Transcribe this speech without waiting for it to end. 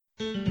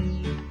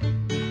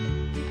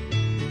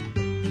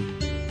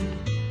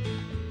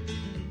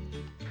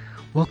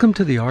Welcome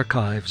to the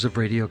archives of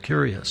Radio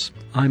Curious.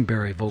 I'm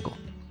Barry Vogel.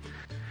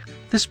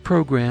 This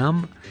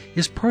program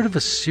is part of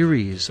a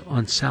series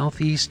on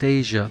Southeast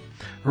Asia,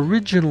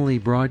 originally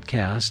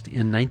broadcast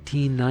in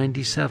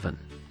 1997.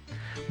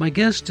 My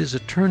guest is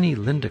attorney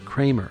Linda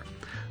Kremer,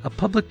 a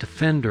public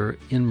defender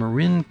in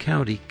Marin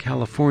County,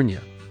 California,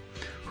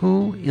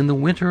 who, in the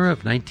winter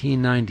of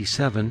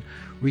 1997,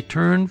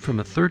 returned from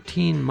a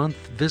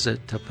 13-month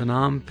visit to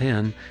Phnom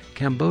Penh,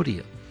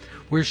 Cambodia,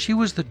 where she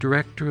was the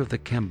director of the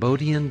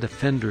Cambodian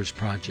Defenders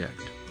Project.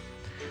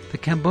 The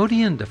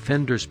Cambodian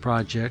Defenders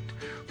Project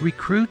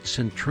recruits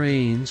and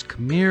trains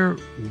Khmer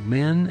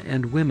men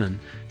and women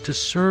to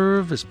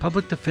serve as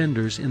public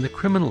defenders in the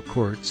criminal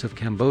courts of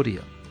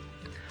Cambodia.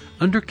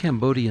 Under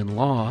Cambodian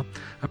law,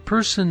 a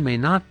person may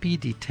not be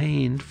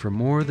detained for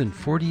more than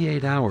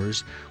 48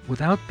 hours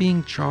without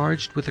being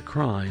charged with a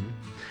crime,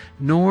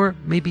 nor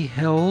may be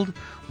held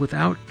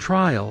without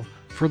trial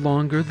for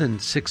longer than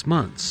 6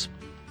 months.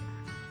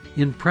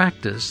 In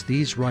practice,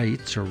 these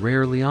rights are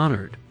rarely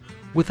honored.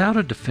 Without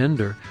a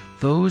defender,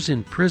 those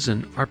in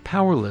prison are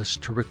powerless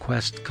to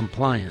request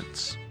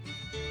compliance.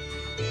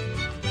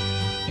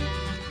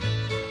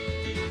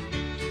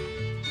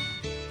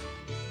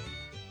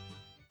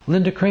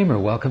 Linda Kremer,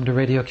 welcome to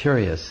Radio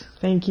Curious.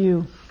 Thank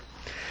you.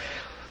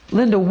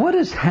 Linda, what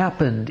has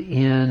happened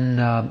in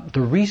the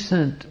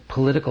recent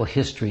political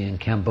history in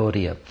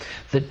Cambodia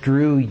that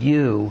drew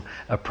you,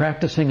 a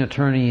practicing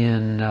attorney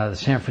in the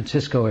San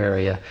Francisco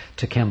area,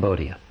 to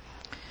Cambodia?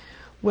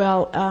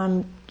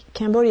 Well,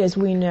 Cambodia, as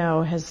we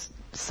know, has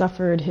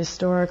suffered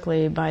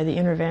historically by the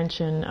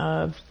intervention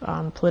of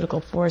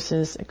political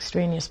forces,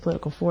 extraneous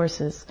political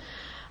forces.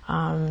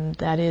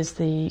 That is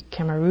the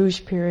Khmer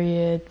Rouge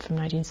period from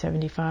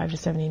 1975 to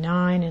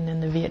 79, and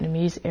then the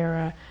Vietnamese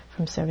era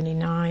from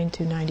 79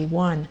 to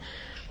 91.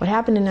 What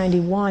happened in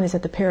 91 is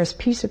that the Paris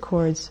Peace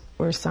Accords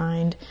were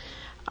signed,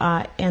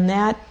 and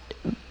that,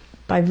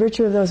 by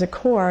virtue of those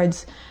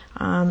accords,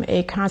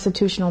 a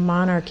constitutional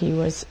monarchy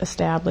was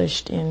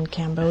established in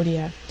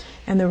Cambodia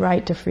and the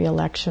right to free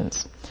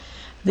elections.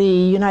 The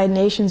United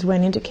Nations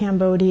went into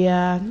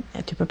Cambodia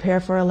to prepare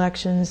for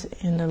elections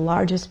in the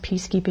largest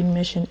peacekeeping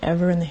mission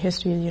ever in the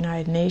history of the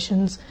United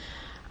Nations,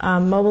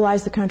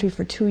 mobilized the country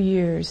for 2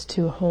 years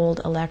to hold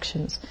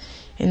elections.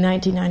 In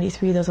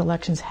 1993, those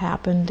elections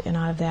happened, and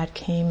out of that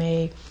came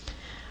a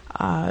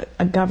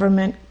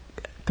government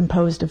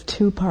composed of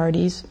 2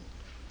 parties,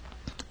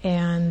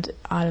 and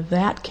out of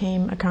that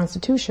came a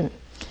constitution.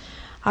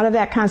 Out of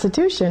that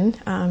constitution,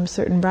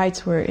 certain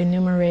rights were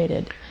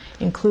enumerated,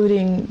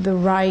 including the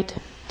right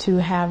to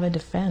have a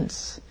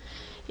defense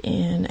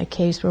in a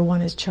case where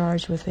one is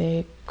charged with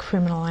a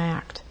criminal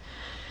act.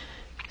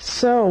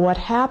 So what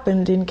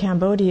happened in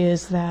Cambodia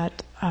is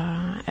that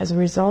as a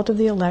result of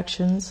the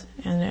elections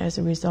and as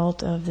a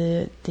result of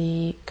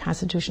the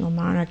constitutional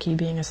monarchy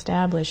being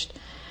established,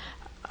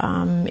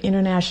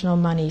 international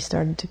money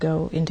started to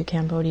go into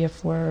Cambodia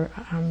for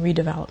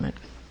redevelopment.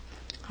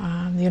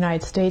 The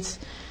United States,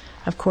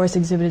 of course,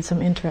 exhibited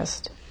some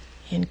interest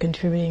in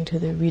contributing to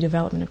the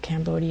redevelopment of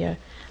Cambodia.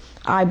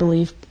 I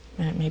believe,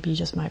 and it may be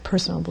just my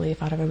personal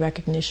belief, out of a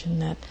recognition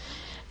that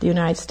the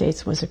United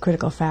States was a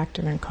critical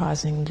factor in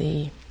causing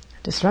the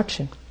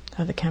destruction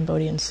of the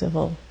Cambodian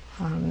civil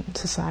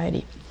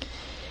society.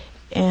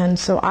 And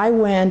so I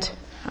went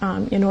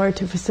in order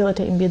to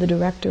facilitate and be the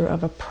director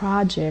of a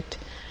project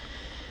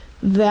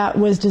that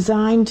was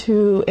designed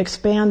to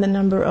expand the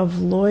number of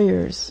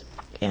lawyers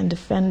and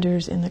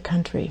defenders in the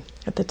country.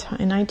 At the time,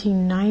 in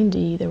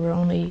 1990, there were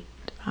only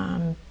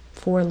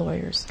 4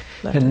 lawyers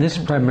left. And this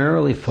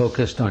primarily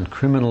focused on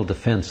criminal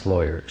defense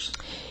lawyers?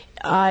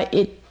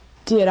 It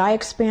did. I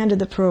expanded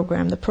the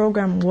program. The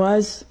program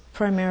was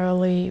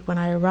primarily, when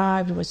I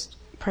arrived, was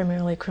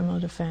primarily criminal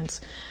defense.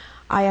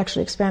 I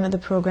actually expanded the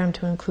program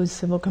to include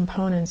civil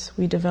components.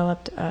 We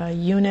developed a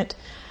unit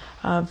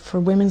for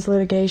women's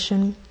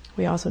litigation.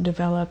 We also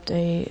developed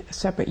a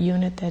separate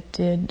unit that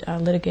did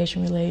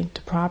litigation relating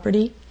to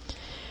property.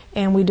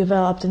 And we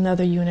developed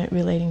another unit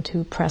relating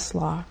to press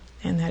law,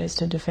 and that is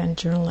to defend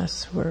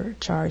journalists who were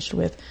charged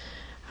with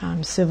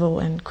civil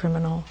and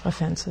criminal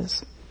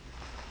offenses.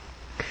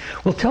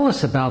 Well, tell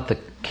us about the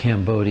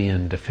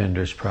Cambodian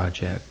Defenders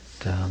Project.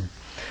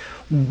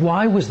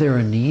 Why was there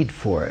a need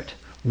for it?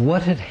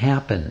 What had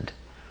happened?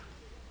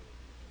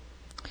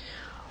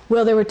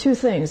 Well, there were 2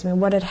 things. I mean,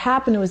 what had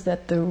happened was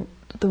that the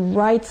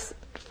rights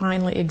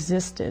finally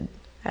existed,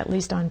 at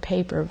least on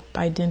paper,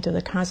 by dint of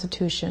the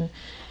Constitution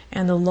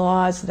and the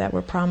laws that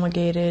were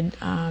promulgated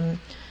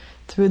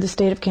through the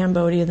state of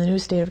Cambodia, the new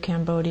state of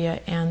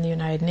Cambodia, and the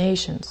United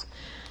Nations.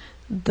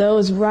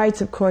 Those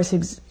rights, of course,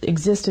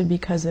 existed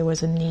because there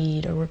was a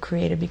need, or were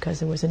created because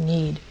there was a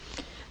need.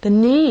 The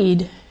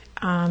need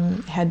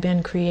had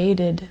been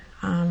created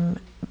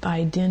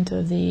by dint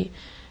of the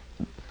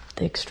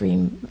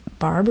extreme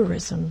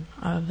barbarism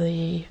of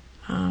the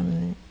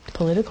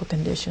political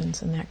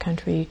conditions in that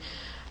country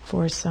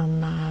for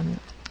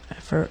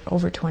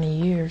over 20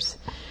 years.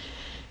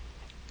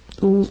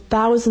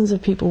 Thousands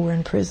of people were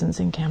in prisons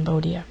in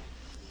Cambodia.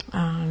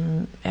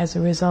 as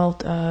a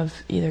result of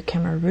either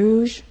Khmer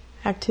Rouge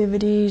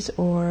activities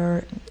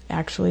or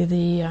actually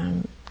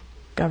the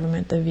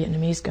government, the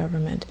Vietnamese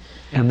government.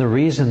 And the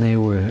reason they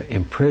were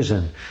in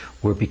prison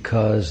were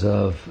because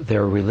of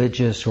their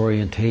religious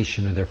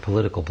orientation or their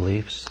political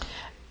beliefs?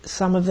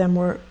 Some of them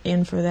were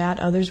in for that.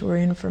 Others were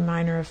in for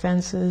minor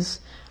offenses.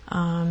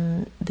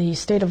 The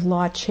state of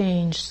law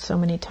changed so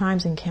many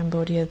times in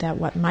Cambodia that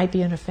what might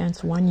be an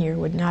offense one year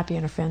would not be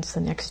an offense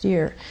the next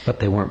year. But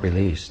they weren't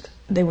released.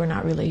 They were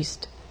not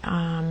released.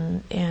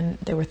 And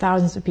there were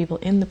thousands of people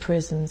in the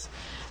prisons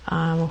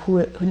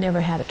who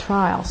never had a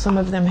trial. Some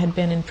of them had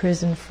been in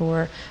prison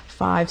for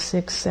 5,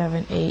 6,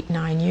 7, 8,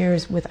 9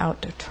 years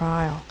without a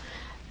trial.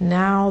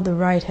 Now the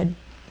right had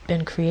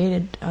been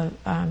created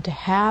to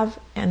have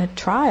a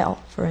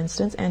trial, for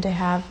instance, and to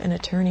have an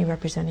attorney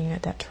representing you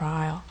at that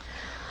trial.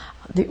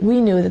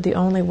 We knew that the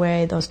only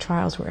way those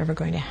trials were ever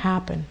going to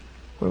happen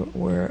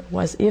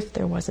was if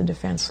there was a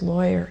defense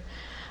lawyer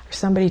or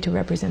somebody to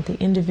represent the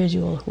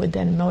individual who would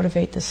then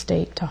motivate the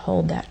state to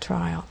hold that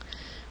trial,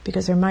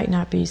 because there might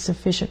not be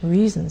sufficient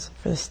reasons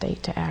for the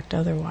state to act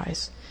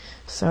otherwise.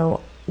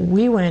 So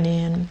we went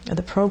in,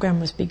 the program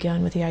was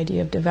begun with the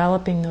idea of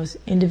developing those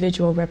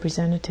individual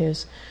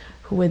representatives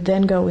who would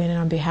then go in and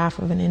on behalf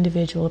of an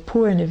individual, a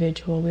poor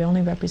individual, we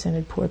only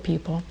represented poor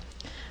people,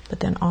 but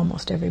then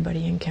almost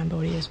everybody in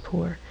Cambodia is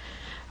poor.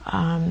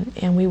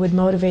 And we would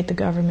motivate the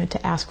government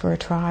to ask for a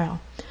trial.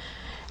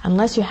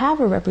 Unless you have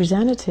a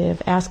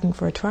representative asking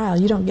for a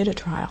trial, you don't get a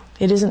trial.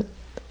 It isn't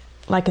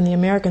like in the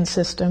American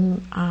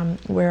system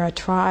where a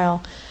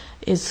trial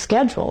is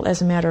scheduled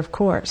as a matter of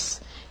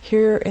course.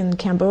 Here in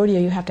Cambodia,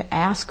 you have to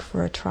ask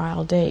for a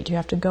trial date. You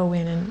have to go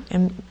in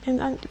and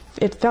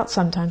it felt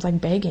sometimes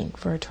like begging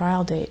for a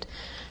trial date.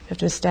 You have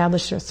to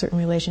establish a certain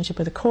relationship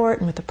with the court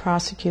and with the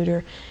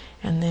prosecutor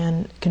and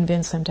then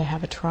convince them to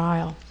have a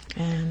trial.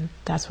 And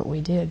that's what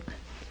we did.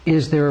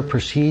 Is there a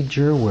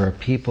procedure where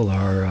people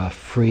are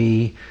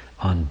free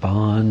on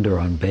bond or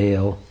on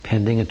bail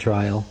pending a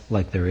trial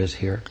like there is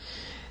here?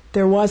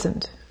 There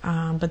wasn't,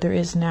 but there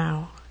is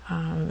now.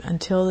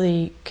 Until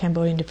the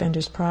Cambodian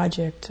Defenders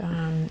Project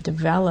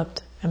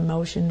developed a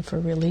motion for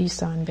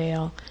release on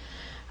bail,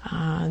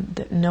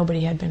 that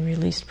nobody had been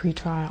released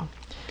pre-trial.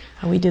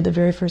 We did the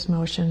very first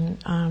motion.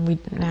 We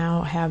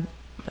now have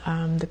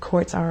the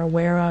courts are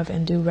aware of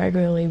and do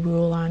regularly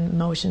rule on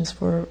motions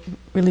for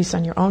release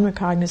on your own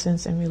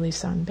recognizance and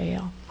release on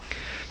bail.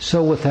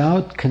 So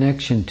without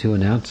connection to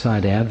an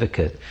outside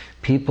advocate,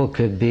 people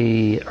could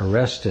be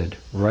arrested,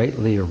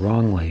 rightly or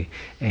wrongly,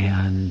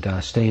 and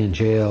stay in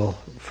jail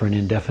for an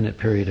indefinite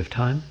period of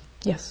time?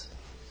 Yes,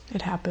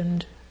 it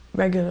happened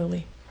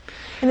regularly.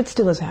 And it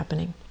still is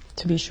happening,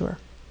 to be sure.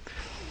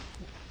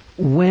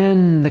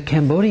 When the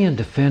Cambodian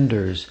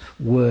defenders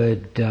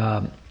would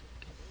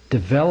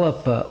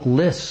develop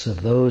lists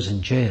of those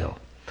in jail,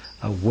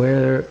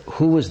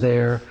 who was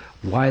there,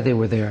 why they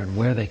were there, and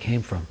where they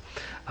came from,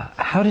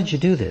 how did you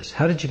do this?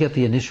 How did you get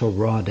the initial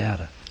raw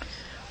data?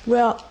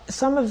 Well,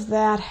 some of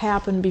that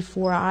happened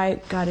before I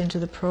got into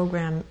the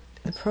program.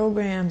 The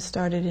program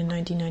started in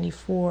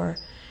 1994,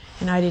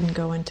 and I didn't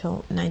go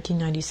until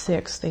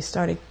 1996. They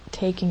started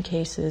taking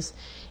cases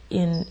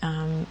in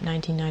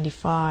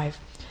 1995.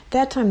 At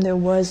that time, there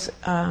was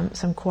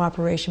some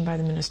cooperation by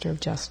the Minister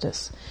of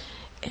Justice.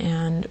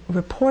 And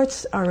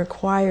reports are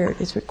required.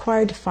 It's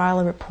required to file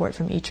a report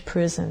from each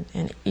prison,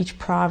 and each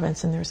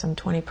province, and there are some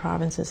 20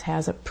 provinces,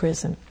 has a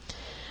prison.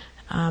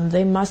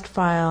 They must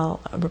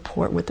file a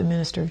report with the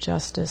Minister of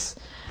Justice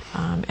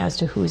as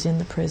to who's in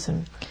the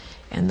prison.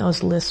 And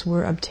those lists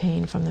were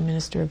obtained from the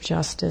Minister of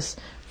Justice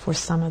for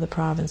some of the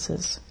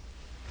provinces.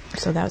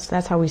 So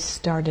that's how we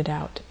started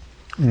out.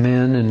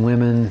 Men and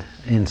women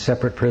in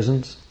separate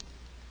prisons?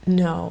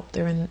 No,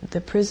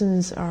 the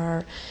prisons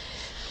are...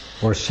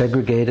 Or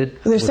segregated?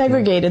 They're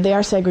segregated. They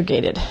are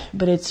segregated,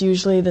 but it's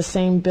usually the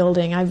same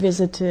building. I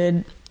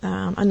visited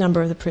a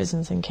number of the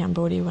prisons in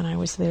Cambodia when I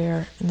was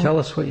there. Tell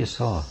us what you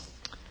saw.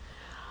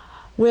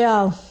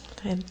 Well,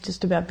 it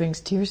just about brings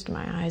tears to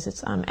my eyes.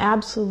 It's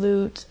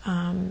absolute,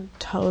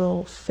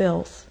 total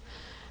filth,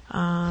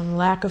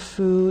 lack of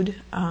food.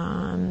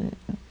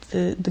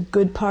 The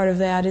good part of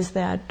that is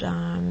that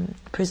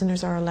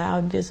prisoners are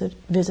allowed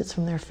visits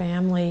from their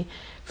family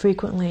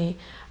frequently,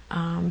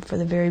 for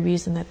the very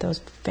reason that those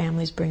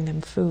families bring them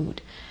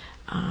food.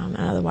 And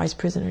otherwise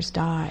prisoners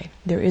die.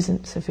 There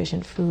isn't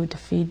sufficient food to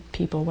feed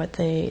people.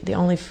 The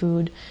only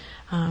food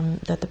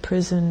that the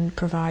prison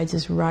provides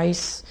is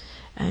rice,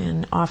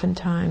 and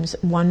oftentimes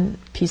one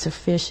piece of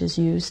fish is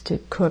used to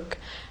cook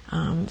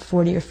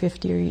 40 or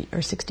 50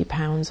 or 60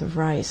 pounds of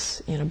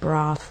rice in a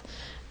broth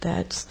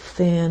that's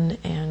thin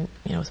and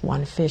with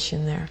one fish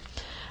in there.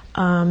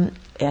 I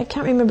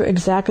can't remember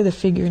exactly the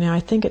figure now. I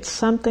think it's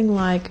something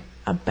like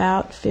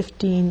about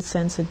 15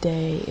 cents a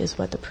day is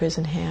what the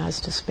prison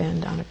has to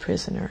spend on a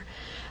prisoner.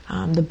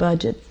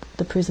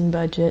 The prison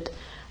budget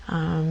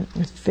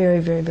is very,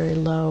 very, very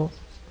low.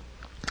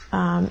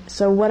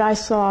 So what I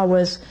saw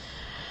was,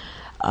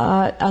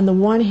 on the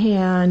one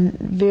hand,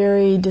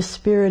 very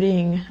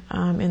dispiriting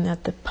in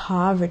that the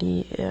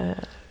poverty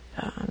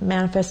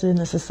manifested in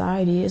the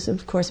society is,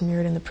 of course,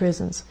 mirrored in the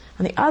prisons.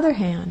 On the other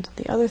hand,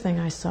 the other thing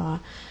I saw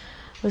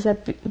was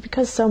that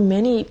because so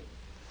many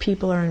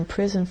people are in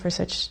prison for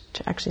such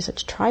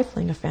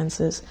trifling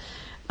offenses,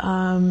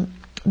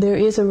 there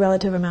is a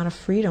relative amount of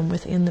freedom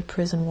within the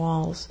prison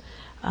walls.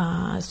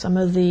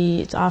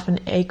 It's often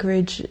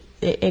acreage.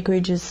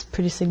 Acreage is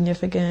pretty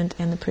significant,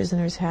 and the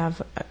prisoners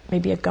have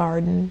maybe a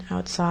garden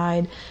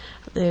outside.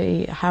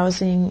 The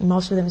housing,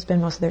 most of them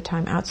spend most of their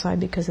time outside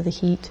because of the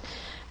heat.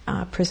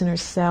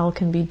 Prisoner's cell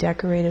can be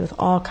decorated with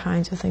all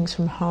kinds of things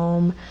from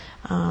home.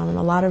 A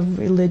lot of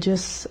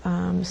religious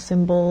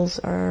symbols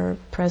are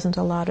present,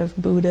 a lot of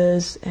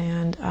Buddhas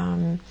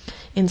and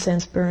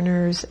incense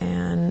burners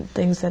and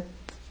things that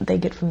they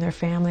get from their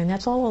family, and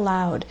that's all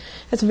allowed.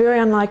 That's very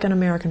unlike an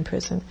American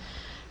prison,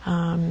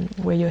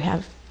 where you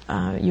have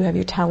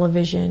your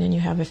television and you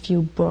have a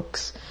few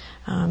books,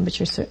 but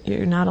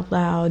you're not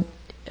allowed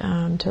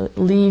to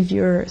leave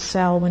your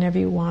cell whenever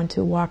you want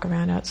to, walk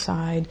around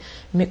outside,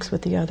 mix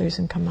with the others,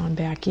 and come on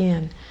back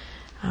in.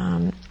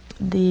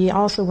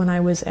 Also, when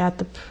I was at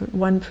the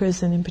one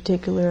prison in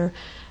particular,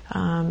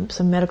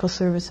 some medical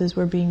services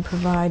were being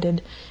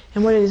provided,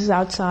 and what it is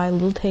outside, a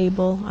little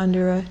table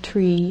under a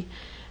tree,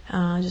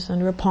 just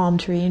under a palm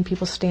tree, and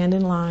people stand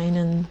in line,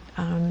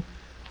 and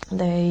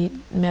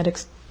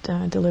medics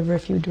deliver a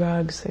few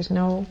drugs. There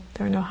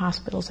are no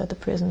hospitals at the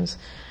prisons.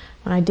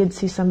 When I did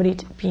see somebody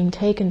being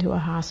taken to a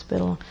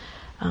hospital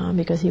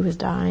because he was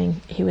dying,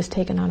 he was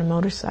taken on a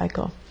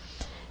motorcycle.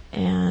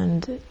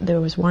 And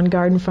there was one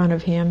guard in front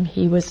of him.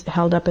 He was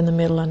held up in the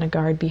middle and a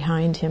guard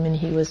behind him, and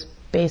he was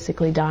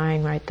basically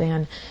dying right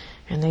then.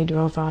 And they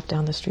drove off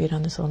down the street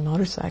on this little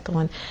motorcycle.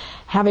 And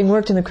having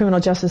worked in the criminal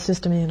justice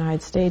system in the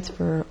United States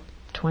for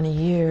 20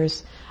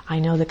 years, I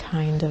know the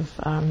kind of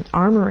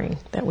armoring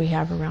that we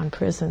have around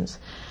prisons.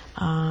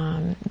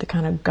 The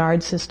kind of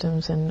guard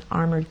systems and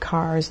armored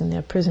cars, and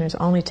the prisoners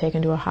only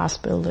taken to a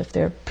hospital if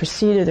they're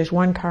preceded. There's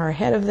one car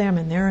ahead of them,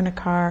 and they're in a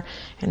car,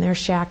 and they're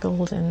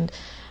shackled, and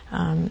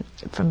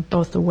from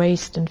both the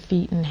waist and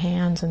feet and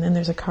hands, and then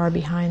there's a car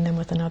behind them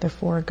with another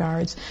 4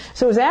 guards.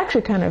 So it was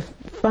actually kind of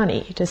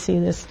funny to see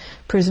this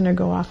prisoner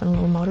go off on a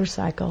little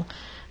motorcycle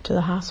to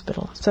the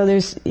hospital. So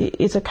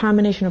it's a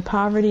combination of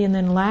poverty and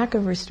then lack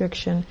of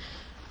restriction,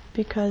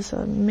 because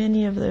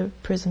many of the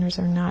prisoners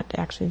are not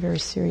actually very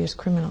serious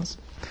criminals.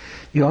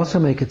 You also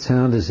make it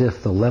sound as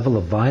if the level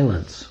of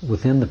violence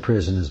within the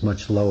prison is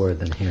much lower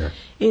than here.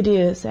 It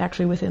is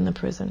actually within the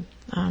prison.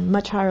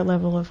 Much higher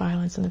level of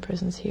violence in the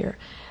prisons here.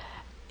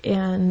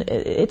 And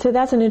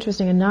that's an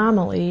interesting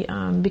anomaly,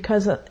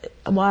 because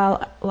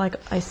while, like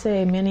I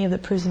say, many of the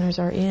prisoners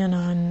are in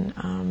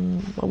on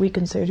what we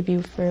consider to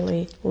be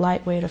fairly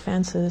lightweight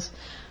offenses,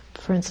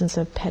 for instance,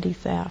 a petty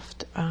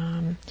theft,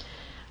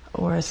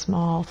 or a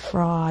small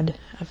fraud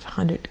of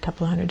a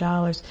couple of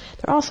 $100.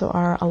 There also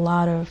are a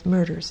lot of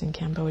murders in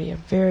Cambodia,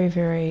 very,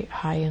 very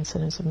high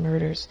incidence of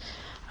murders.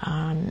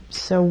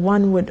 So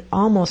one would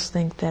almost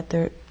think that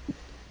there are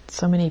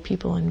so many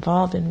people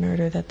involved in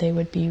murder that they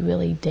would be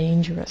really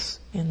dangerous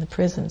in the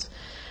prisons.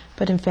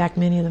 But in fact,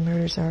 many of the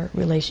murders are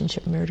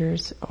relationship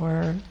murders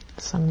or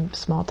some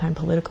small-time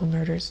political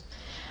murders,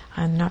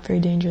 and not very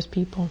dangerous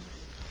people.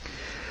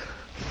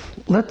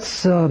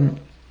 Let's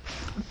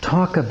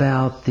talk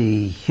about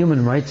the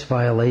human rights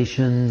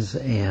violations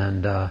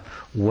and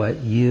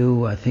what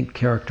you, I think,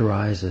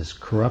 characterize as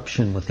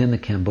corruption within the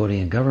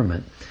Cambodian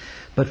government.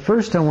 But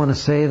first I want to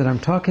say that I'm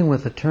talking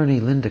with attorney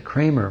Linda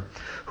Kremer,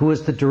 who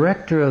is the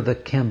director of the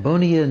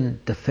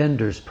Cambodian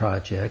Defenders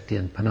Project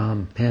in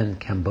Phnom Penh,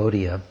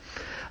 Cambodia,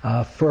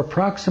 for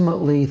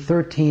approximately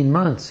 13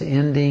 months,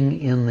 ending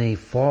in the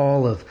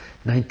fall of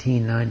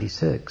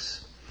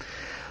 1996.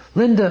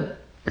 Linda,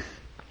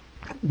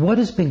 what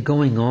has been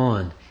going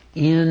on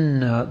in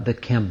the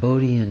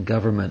Cambodian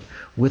government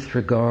with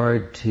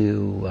regard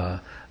to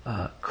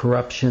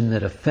corruption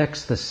that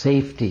affects the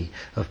safety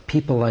of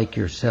people like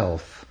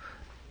yourself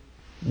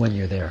when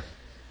you're there?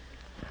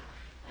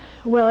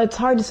 Well, it's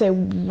hard to say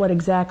what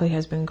exactly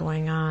has been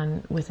going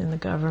on within the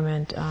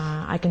government.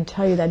 I can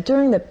tell you that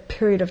during the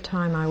period of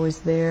time I was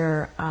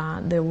there,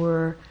 there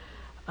were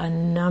a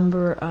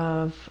number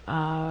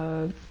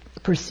of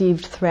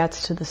perceived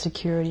threats to the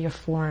security of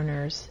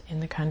foreigners in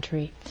the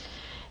country.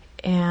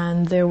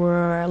 And there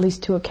were at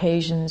least 2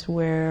 occasions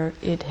where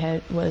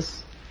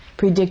was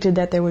predicted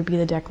that there would be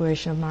the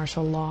declaration of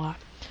martial law.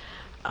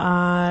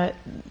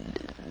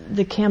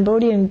 The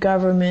Cambodian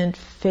government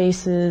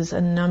faces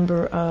a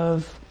number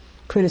of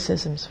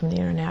criticisms from the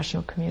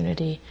international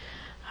community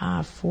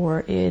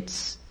for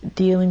its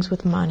dealings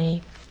with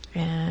money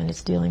and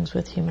its dealings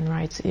with human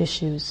rights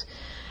issues.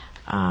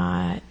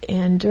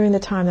 And during the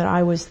time that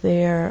I was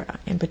there,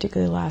 in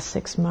particular the last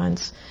 6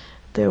 months,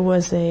 there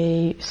was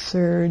a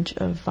surge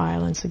of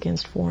violence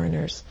against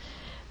foreigners.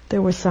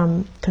 There was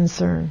some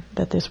concern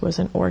that this was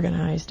an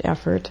organized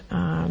effort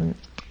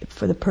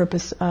for the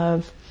purpose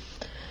of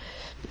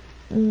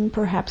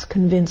perhaps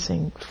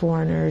convincing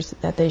foreigners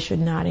that they should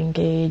not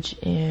engage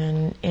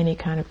in any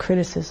kind of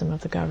criticism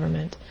of the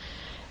government.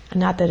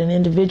 Not that an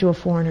individual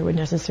foreigner would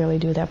necessarily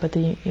do that, but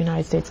the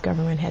United States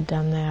government had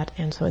done that,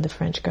 and so the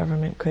French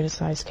government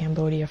criticized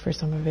Cambodia for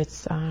some of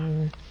its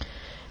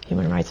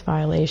human rights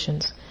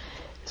violations.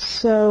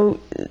 So,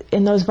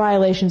 and those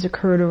violations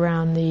occurred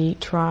around the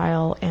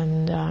trial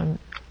and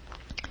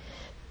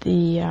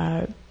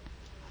the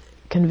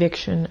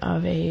conviction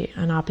of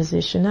an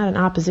opposition, not an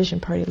opposition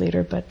party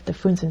leader, but the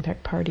Fun Sin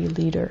Pek party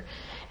leader,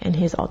 and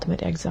his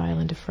ultimate exile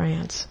into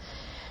France.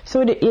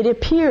 So it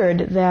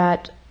appeared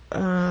that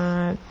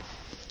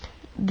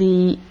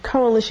the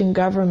coalition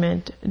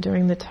government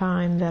during the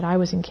time that I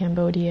was in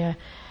Cambodia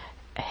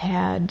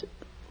had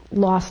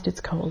lost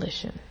its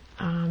coalition.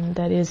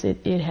 That is,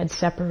 it had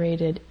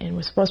separated and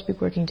was supposed to be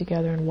working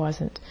together and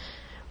wasn't.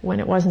 When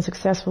it wasn't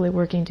successfully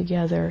working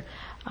together,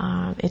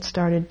 they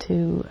started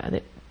to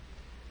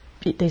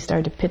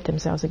pit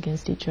themselves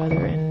against each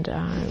other, and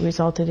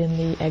resulted in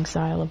the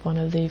exile of one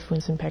of the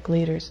Fun Sin Pek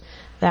leaders.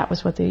 That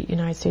was what the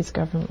United States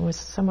government was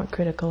somewhat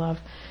critical of,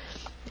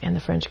 and the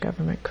French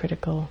government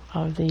critical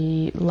of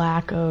the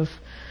lack of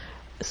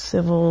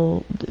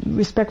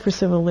respect for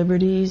civil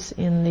liberties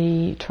in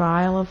the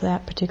trial of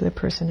that particular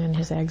person in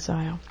his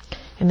exile.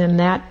 And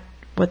then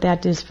what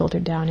that did is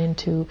filtered down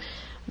into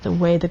the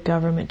way the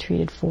government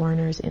treated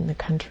foreigners in the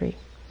country.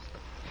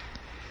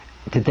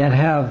 Did that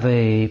have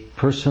a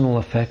personal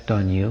effect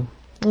on you?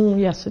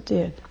 Yes, it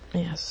did.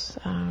 Yes.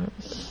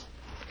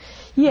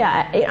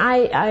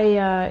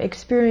 I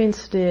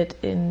experienced it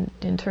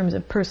in terms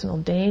of personal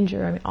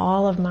danger. I mean,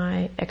 all of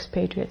my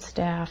expatriate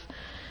staff,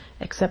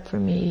 except for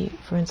me,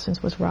 for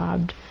instance, was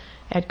robbed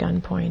at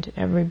gunpoint.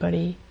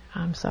 Everybody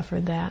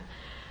suffered that.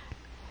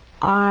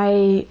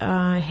 I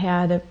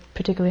had a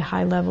particularly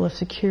high level of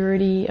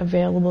security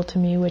available to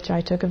me, which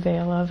I took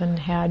avail of, and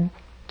had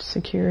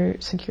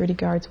security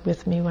guards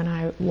with me when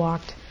I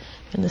walked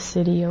in the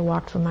city or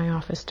walked from my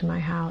office to my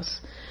house.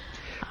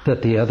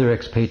 That the other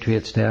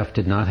expatriate staff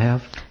did not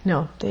have?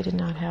 No, they did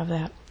not have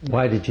that.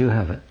 Why did you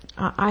have it?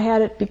 I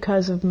had it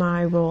because of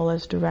my role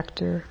as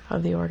director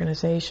of the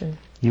organization.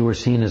 You were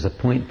seen as a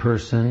point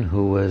person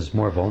who was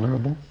more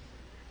vulnerable?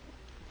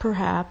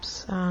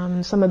 Perhaps.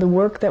 Some of the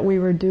work that we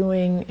were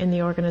doing in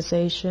the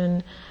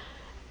organization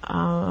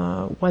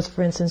was,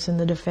 for instance, in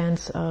the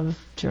defense of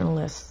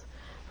journalists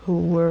who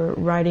were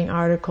writing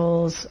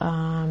articles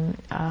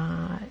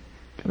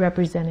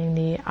representing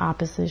the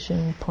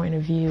opposition point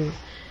of view.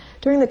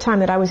 During the time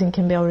that I was in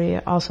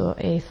Cambodia, also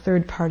a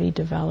third party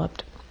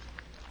developed,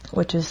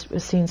 which is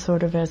seen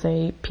sort of as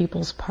a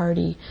people's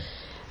party,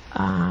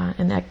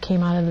 and that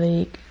came out of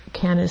the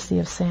candidacy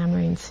of Sam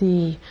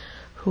Rainsy,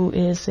 who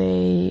is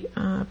a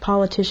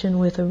politician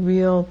with a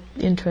real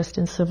interest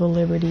in civil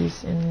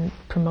liberties and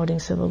promoting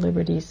civil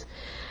liberties.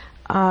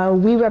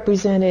 We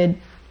represented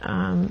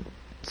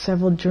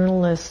several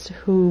journalists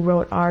who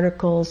wrote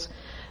articles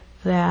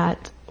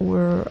that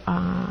were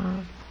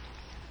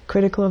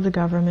critical of the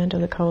government,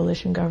 of the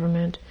coalition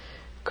government,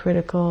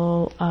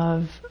 critical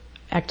of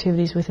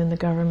activities within the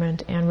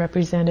government, and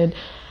represented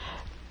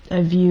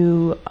a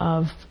view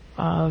of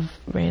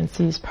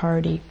Rainsie's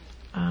party.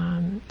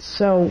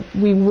 So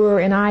we were,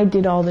 and I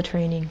did all the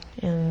training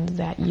in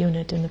that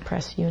unit, in the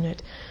press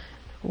unit.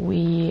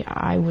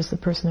 I was the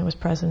person that was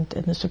present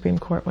in the Supreme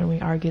Court when we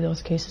argued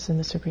those cases in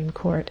the Supreme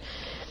Court.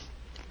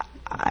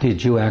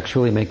 Did you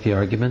actually make the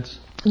arguments?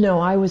 No,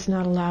 I was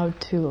not allowed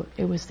to.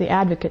 It was the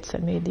advocates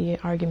that made the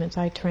arguments.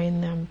 I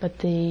trained them, but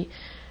the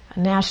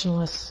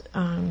nationalists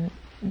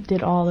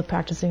did all the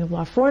practicing of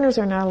law. Foreigners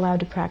are not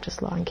allowed to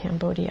practice law in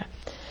Cambodia.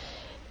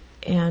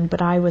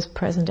 But I was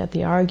present at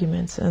the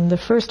arguments. And the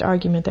first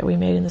argument that we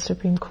made in the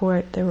Supreme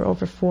Court, there were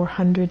over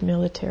 400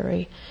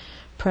 military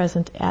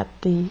present at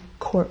the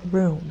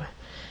courtroom.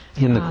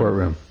 In the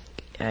courtroom?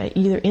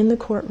 Either in the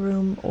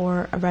courtroom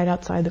or right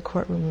outside the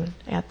courtroom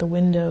at the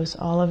windows,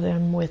 all of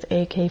them with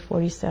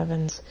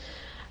AK-47s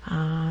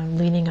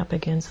leaning up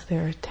against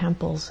their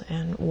temples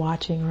and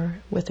watching,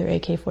 or with their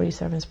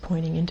AK-47s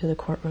pointing into the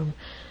courtroom.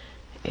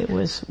 It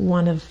was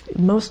one of the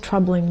most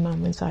troubling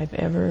moments I've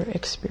ever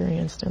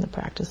experienced in the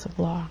practice of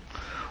law.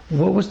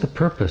 What was the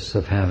purpose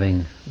of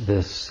having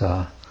this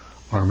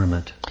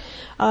armament?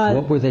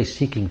 What were they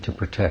seeking to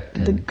protect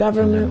in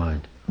their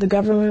mind? The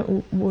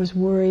government was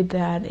worried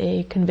that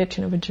a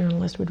conviction of a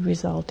journalist would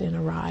result in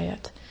a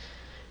riot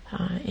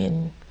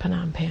in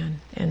Phnom Penh.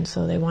 And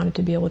so they wanted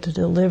to be able to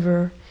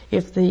deliver,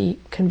 if the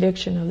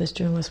conviction of this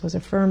journalist was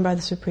affirmed by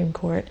the Supreme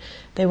Court,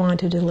 they wanted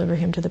to deliver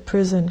him to the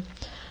prison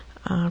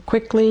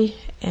quickly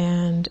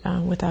and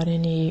without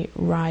any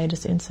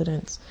riotous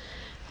incidents.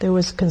 There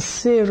was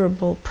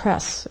considerable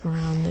press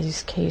around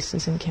these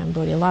cases in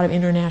Cambodia, a lot of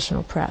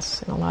international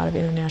press and a lot of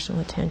international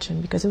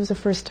attention, because it was the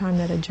first time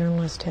that a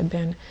journalist had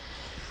been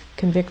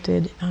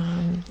convicted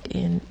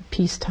in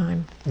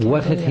peacetime.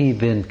 What had he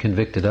been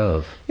convicted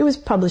of? It was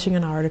publishing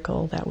an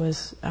article that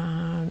was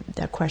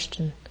that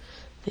questioned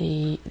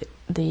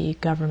the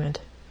government,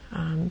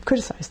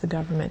 criticized the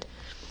government.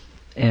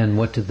 And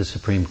what did the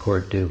Supreme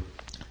Court do?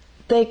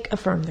 They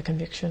affirmed the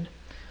conviction.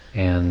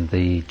 And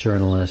the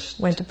journalist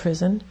went to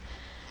prison.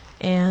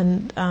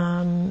 And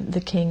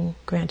the king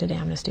granted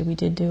amnesty. We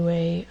did do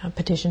a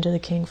petition to the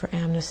king for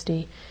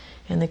amnesty,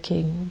 and the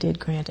king did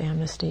grant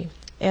amnesty,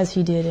 as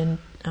he did in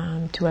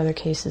 2 other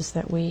cases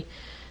that we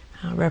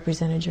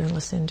represented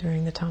journalists in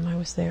during the time I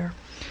was there.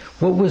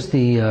 What was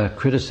the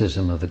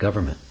criticism of the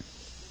government?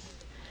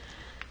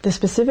 The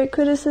specific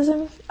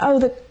criticism? Oh,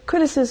 the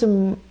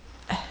criticism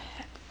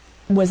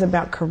was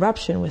about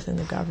corruption within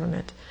the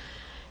government,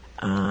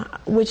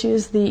 which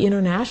is the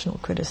international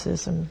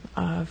criticism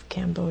of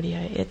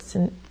Cambodia.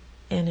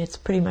 And it's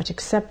pretty much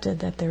accepted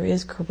that there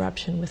is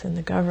corruption within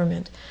the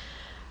government.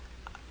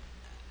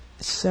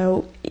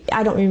 So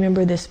I don't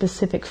remember the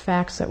specific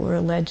facts that were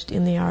alleged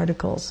in the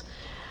articles.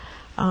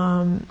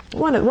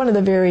 One of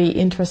the very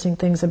interesting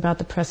things about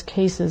the press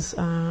cases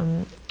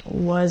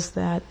was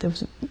that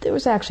there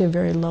was actually a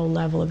very low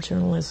level of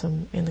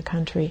journalism in the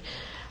country.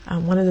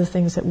 One of the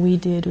things that we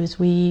did was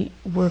we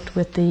worked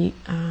with the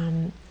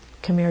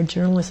Kremer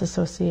Journalists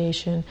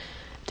Association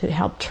to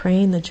help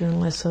train the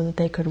journalists so that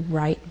they could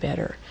write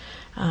better.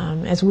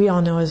 As we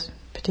all know,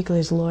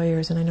 particularly as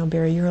lawyers, and I know,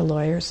 Barry, you're a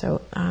lawyer,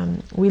 so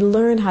we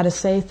learn how to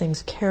say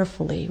things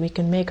carefully. We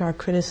can make our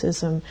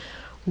criticism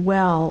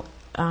well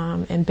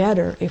and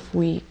better if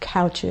we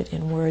couch it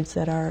in words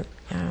that are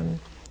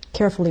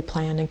carefully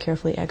planned and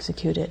carefully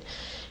executed.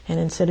 And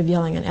instead of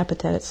yelling an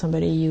epithet at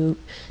somebody, you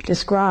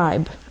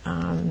describe,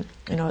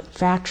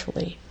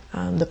 factually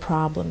the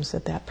problems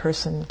that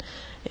person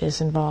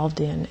is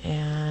involved in,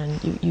 and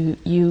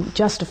you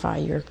justify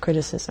your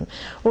criticism.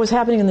 What was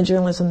happening in the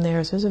journalism there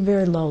is there's a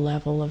very low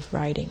level of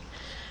writing.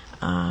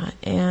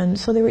 And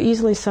so they were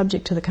easily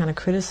subject to the kind of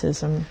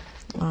criticism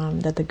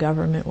that the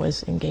government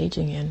was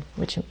engaging in,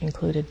 which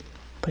included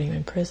putting them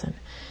in prison.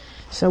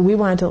 So we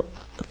wanted to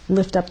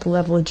lift up the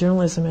level of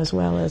journalism as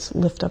well as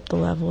lift up the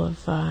level of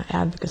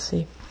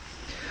advocacy.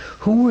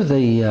 Who were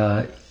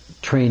the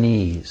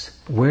trainees?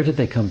 Where did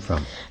they come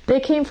from? They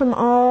came from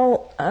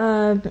all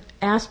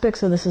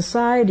aspects of the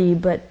society,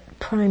 but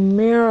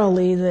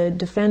primarily the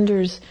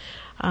defenders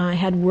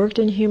had worked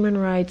in human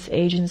rights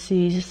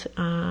agencies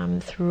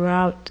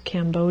throughout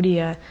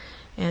Cambodia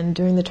and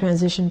during the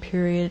transition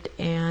period,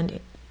 and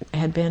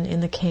had been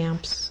in the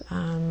camps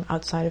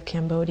outside of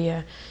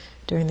Cambodia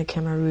during the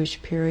Khmer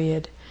Rouge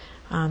period.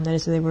 That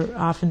is, many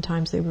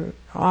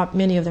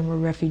of them were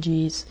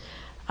refugees.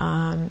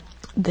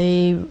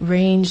 They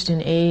ranged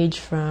in age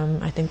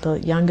from, I think the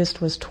youngest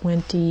was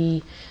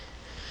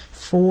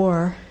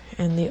 24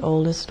 and the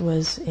oldest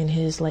was in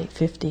his late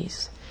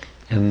 50s.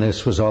 And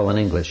this was all in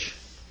English?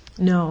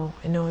 No,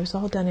 it was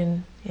all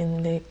done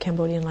in the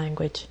Cambodian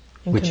language,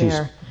 in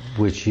Kremer.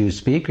 Which you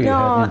speak, or you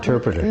have an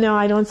interpreter? No,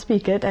 I don't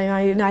speak it.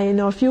 I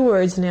know a few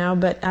words now,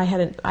 but I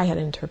had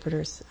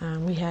interpreters.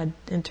 We had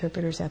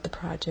interpreters at the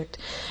project.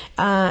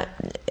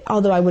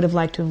 Although I would have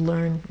liked to have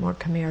learned more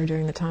Khmer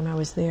during the time I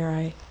was there,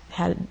 I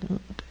had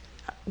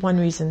one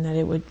reason that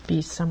it would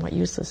be somewhat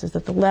useless is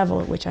that the level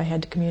at which I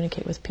had to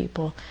communicate with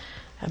people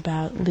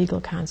about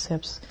legal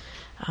concepts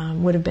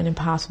would have been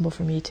impossible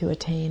for me to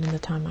attain in the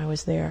time I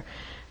was there.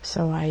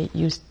 So I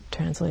used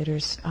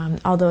translators,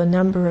 although a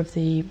number of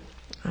the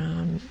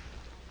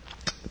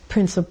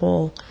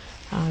principal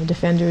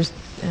defenders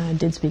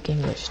did speak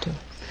English too.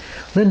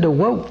 Linda,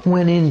 what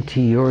went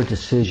into your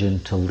decision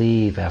to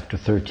leave after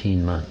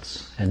 13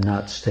 months and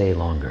not stay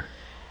longer?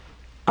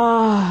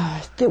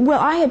 Well,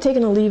 I had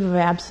taken a leave of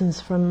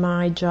absence from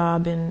my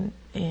job in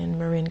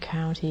Marin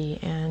County,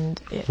 and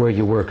where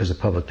you work as a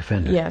public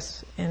defender.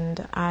 Yes,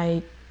 and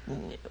I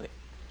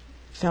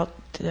felt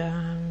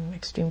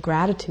extreme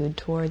gratitude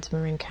towards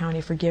Marin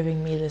County for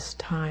giving me this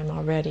time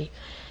already,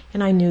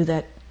 and I knew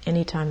that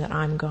any time that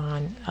I'm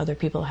gone, other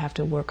people have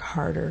to work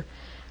harder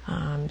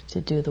to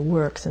do the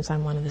work, since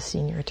I'm one of the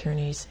senior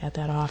attorneys at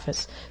that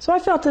office. So I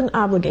felt an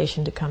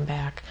obligation to come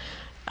back.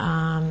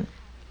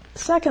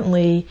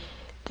 Secondly,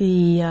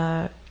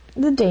 the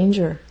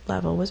danger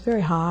level was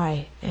very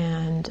high,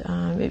 and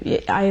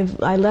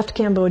I left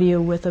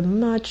Cambodia with a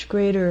much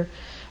greater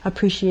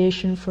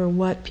appreciation for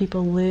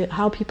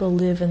how people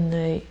live in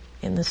the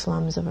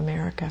slums of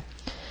America,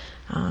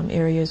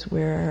 areas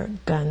where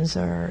guns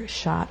are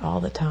shot all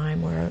the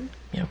time, where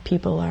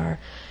people are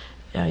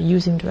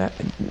using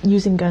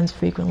guns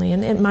frequently.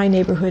 And in my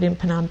neighborhood in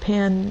Phnom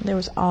Penh, there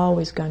was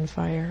always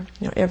gunfire,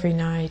 every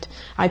night.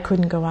 I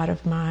couldn't go out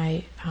of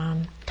my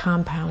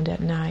compound at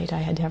night. I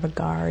had to have a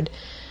guard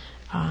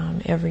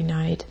every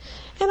night.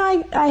 And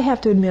I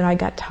have to admit, I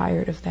got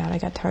tired of that. I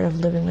got tired of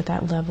living with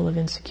that level of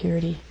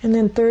insecurity. And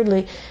then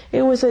thirdly,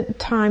 it was a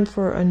time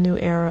for a new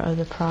era of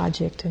the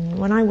project. And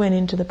when I went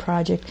into the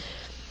project,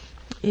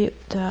 it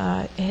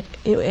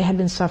had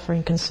been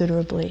suffering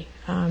considerably.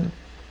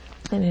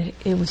 And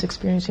it was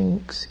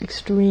experiencing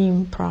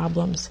extreme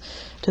problems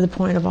to the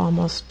point of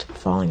almost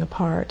falling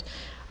apart.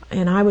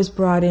 And I was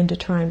brought in to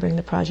try and bring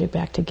the project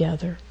back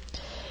together.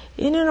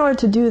 And in order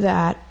to do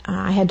that,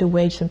 I had to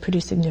wage some pretty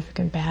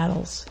significant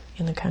battles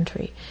in the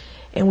country.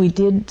 And we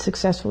did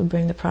successfully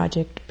bring the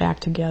project back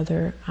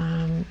together.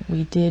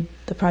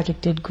 The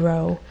project did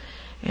grow,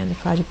 and the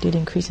project did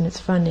increase in its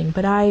funding.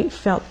 But I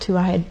felt, too,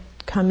 I had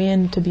come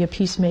in to be a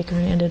peacemaker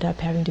and ended up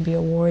having to be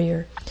a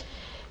warrior,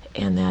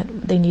 and that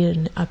they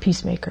needed a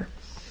peacemaker.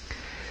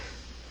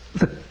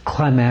 The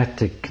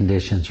climatic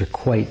conditions are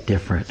quite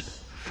different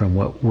from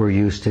what we're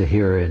used to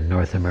here in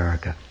North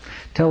America.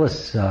 Tell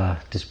us,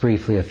 just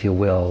briefly, if you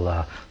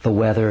will, the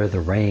weather,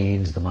 the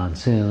rains, the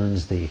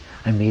monsoons, the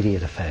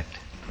immediate effect.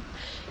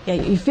 Yeah,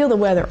 you feel the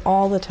weather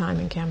all the time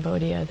in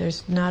Cambodia.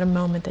 There's not a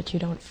moment that you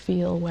don't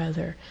feel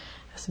weather.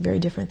 It's very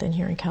different than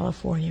here in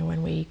California,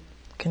 when we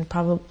can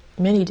probably,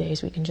 many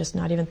days, we can just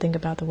not even think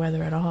about the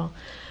weather at all.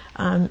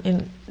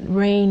 And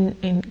rain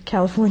in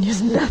California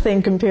is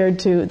nothing compared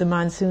to the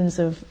monsoons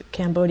of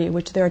Cambodia,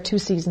 which there are 2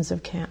 seasons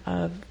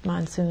of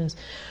monsoons.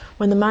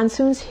 When the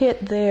monsoons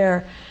hit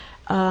there,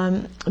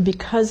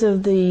 because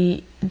of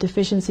the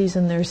deficiencies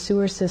in their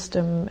sewer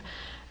system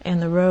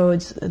and the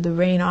roads, the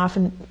rain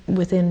often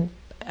within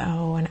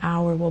an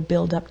hour will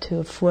build up to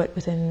a foot.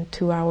 Within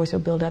 2 hours, will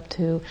build up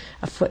to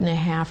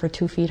 1.5 feet or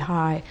 2 feet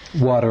high.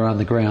 Water on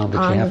the ground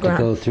that you have to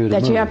go through to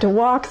move. You have to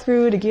walk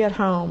through to get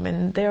home.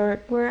 And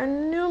there were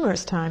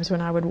numerous times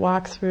when I would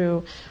walk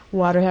through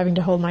water, having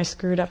to hold my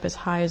skirt up as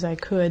high as I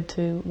could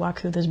to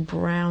walk through this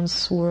brown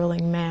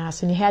swirling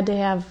mass. And you had to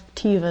have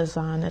tivas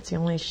on. That's the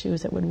only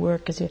shoes that would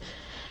work, because you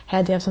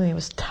had to have something that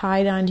was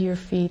tied onto your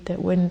feet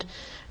that wouldn't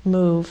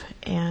move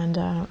and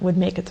would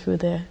make it through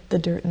the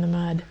dirt and the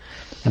mud.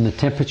 And the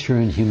temperature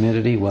and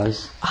humidity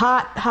was?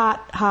 Hot,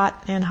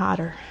 and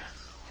hotter.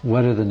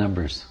 What are the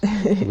numbers?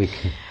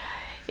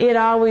 It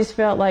always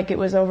felt like it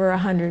was over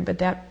 100, but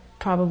that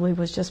probably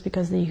was just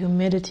because the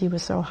humidity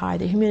was so high.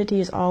 The humidity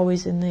is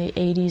always in the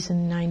 80s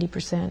and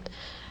 90%.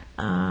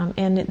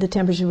 And the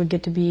temperature would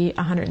get to be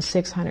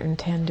 106,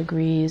 110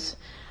 degrees.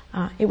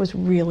 It was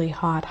really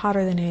hot,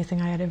 hotter than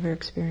anything I had ever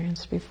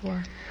experienced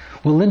before.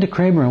 Well, Linda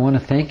Kremer, I want to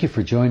thank you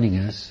for joining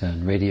us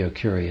on Radio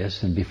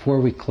Curious. And before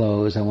we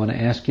close, I want to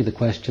ask you the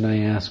question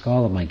I ask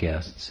all of my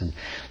guests. And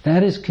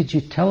that is, could you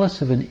tell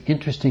us of an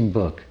interesting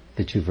book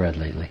that you've read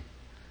lately?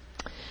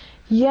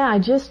 Yeah, I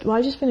just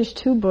finished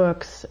 2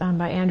 books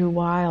by Andrew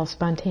Weil,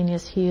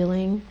 Spontaneous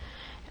Healing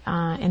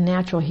and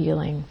Natural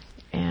Healing.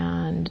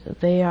 And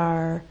they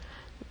are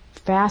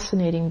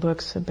fascinating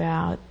books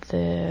about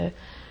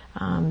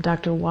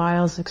Dr.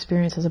 Weil's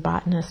experience as a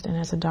botanist and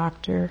as a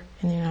doctor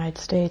in the United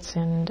States,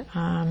 and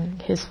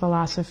his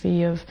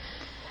philosophy of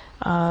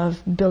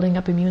building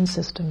up immune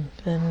system,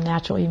 the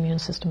natural immune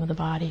system of the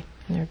body.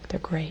 And they're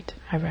great.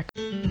 I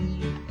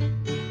recommend.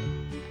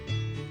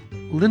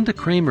 Linda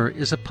Kremer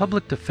is a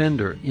public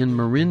defender in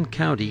Marin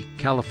County,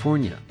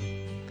 California.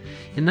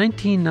 In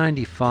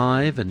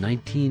 1995 and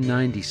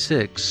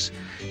 1996,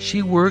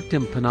 she worked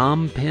in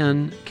Phnom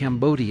Penh,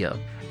 Cambodia,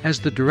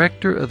 as the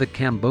director of the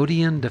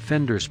Cambodian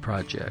Defenders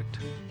Project.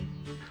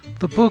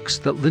 The books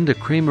that Linda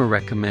Kremer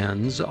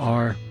recommends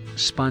are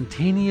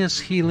Spontaneous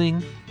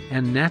Healing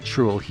and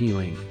Natural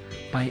Healing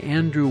by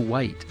Andrew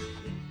White.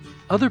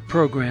 Other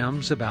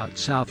programs about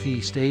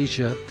Southeast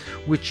Asia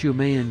which you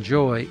may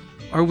enjoy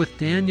are with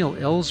Daniel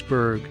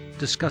Ellsberg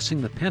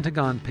discussing the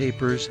Pentagon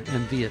Papers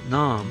and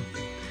Vietnam,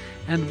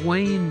 and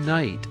Wayne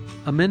Knight,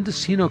 a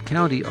Mendocino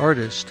County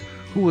artist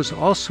who was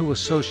also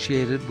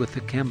associated with the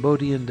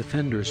Cambodian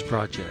Defenders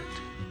Project.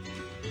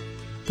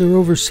 There are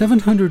over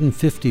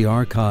 750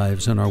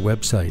 archives on our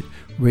website,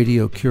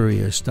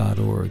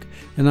 radiocurious.org,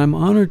 and I'm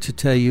honored to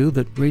tell you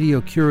that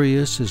Radio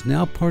Curious is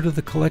now part of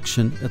the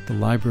collection at the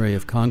Library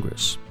of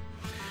Congress.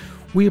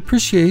 We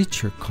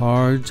appreciate your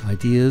cards,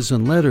 ideas,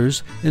 and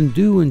letters, and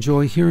do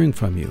enjoy hearing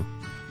from you.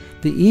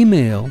 The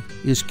email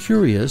is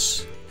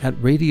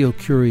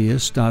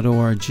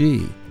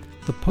curious@radiocurious.org.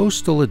 The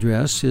postal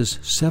address is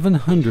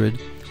 700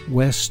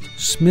 West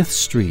Smith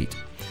Street,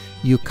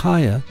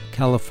 Ukiah,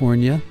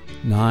 California,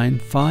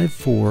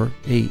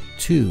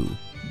 95482.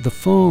 The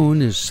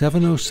phone is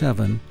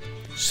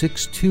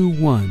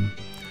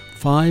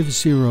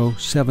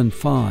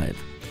 707-621-5075.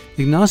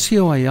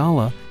 Ignacio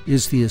Ayala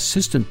is the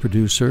assistant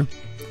producer.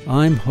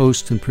 I'm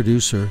host and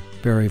producer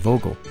Barry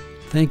Vogel.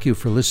 Thank you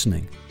for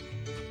listening.